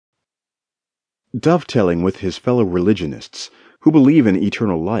Dovetailing with his fellow religionists who believe in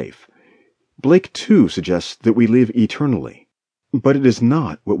eternal life, Blake too suggests that we live eternally. But it is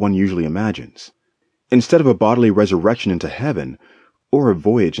not what one usually imagines. Instead of a bodily resurrection into heaven, or a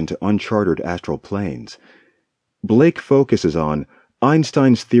voyage into uncharted astral planes, Blake focuses on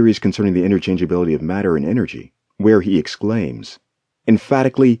Einstein's theories concerning the interchangeability of matter and energy, where he exclaims,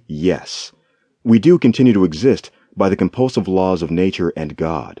 "Emphatically, yes, we do continue to exist by the compulsive laws of nature and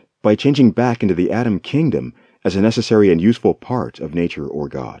God, by changing back into the atom kingdom as a necessary and useful part of nature or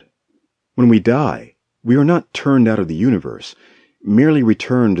God. When we die, we are not turned out of the universe, merely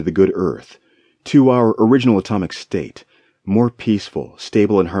returned to the good earth, to our original atomic state, more peaceful,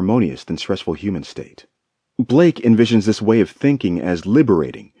 stable, and harmonious than stressful human state." Blake envisions this way of thinking as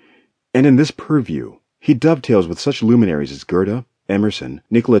liberating, and in this purview, he dovetails with such luminaries as Goethe, Emerson,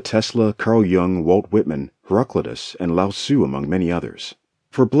 Nikola Tesla, Carl Jung, Walt Whitman, Heraclitus, and Lao Tzu, among many others.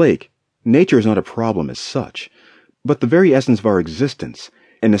 For Blake, nature is not a problem as such, but the very essence of our existence,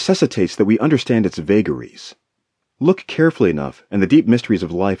 and necessitates that we understand its vagaries. Look carefully enough, and the deep mysteries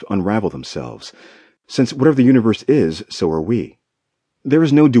of life unravel themselves, since whatever the universe is, so are we. There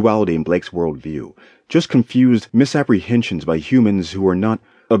is no duality in Blake's worldview, just confused misapprehensions by humans who are not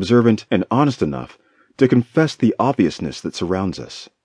observant and honest enough to confess the obviousness that surrounds us.